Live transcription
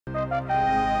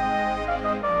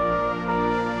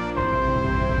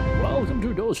Welcome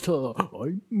to Dosta.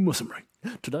 I'm Masamurai.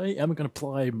 Today I'm gonna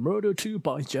play Murder 2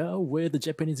 by Jao with a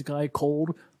Japanese guy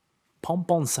called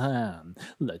Pompon-san.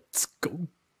 Let's go.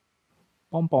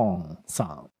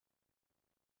 Pompon-san.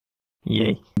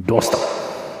 Yay. Dosta.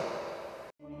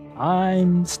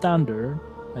 I'm standard.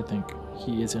 I think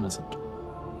he is innocent.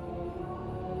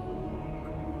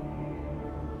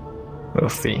 We'll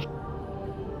see.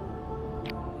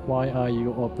 Why are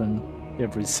you open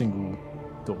every single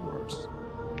doors?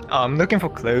 I'm looking for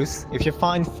clues. If you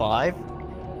find 5,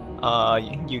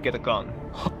 you get a gun.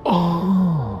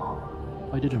 Oh,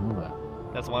 I didn't know that.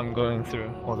 That's why I'm going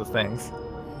through all the things.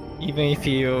 Even if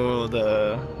you're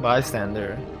the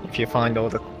bystander, if you find all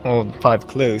 5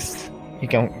 clues, you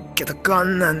can get a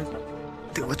gun and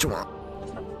do what you want.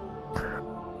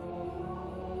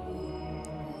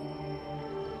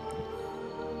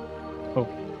 Oh,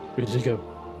 where did he go?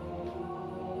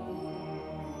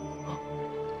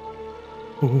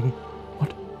 Oh,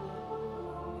 what?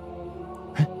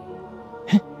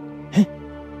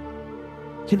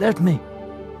 He left me.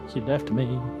 He left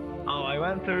me. Oh, I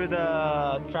went through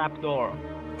the trap door.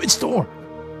 Which door?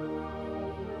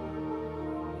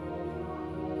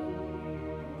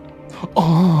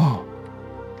 Oh!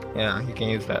 Yeah, you can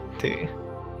use that too.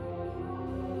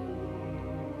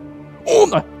 Oh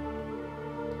no!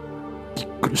 びっ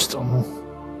くりしたもん。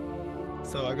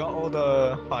 So I got all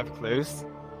the 5 clues.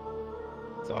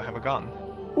 So I have a gun.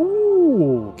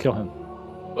 Ooh, kill him.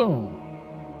 Boom.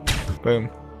 Boom.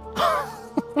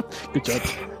 Good job.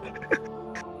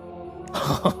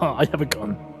 I have a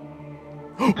gun.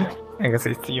 I guess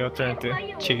it's your turn to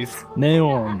choose.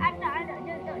 Neon.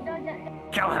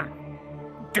 Kill him!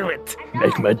 Do it!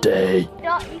 Make my day.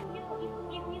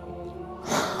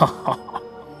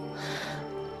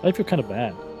 I feel kind of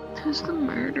bad. Who's the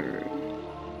murderer?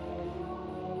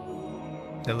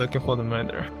 They're looking for the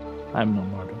murderer. I'm no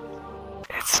murderer.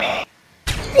 It's me.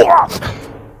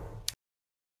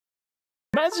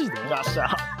 マジで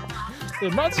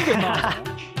マジでな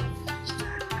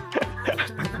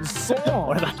嘘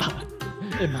俺だった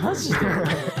マジで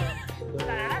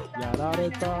やられ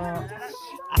た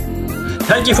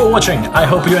Thank you for watching. I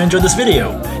hope you enjoyed this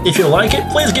video. If you like it,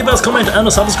 please give us a comment and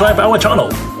subscribe our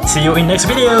channel. See you in next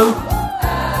video.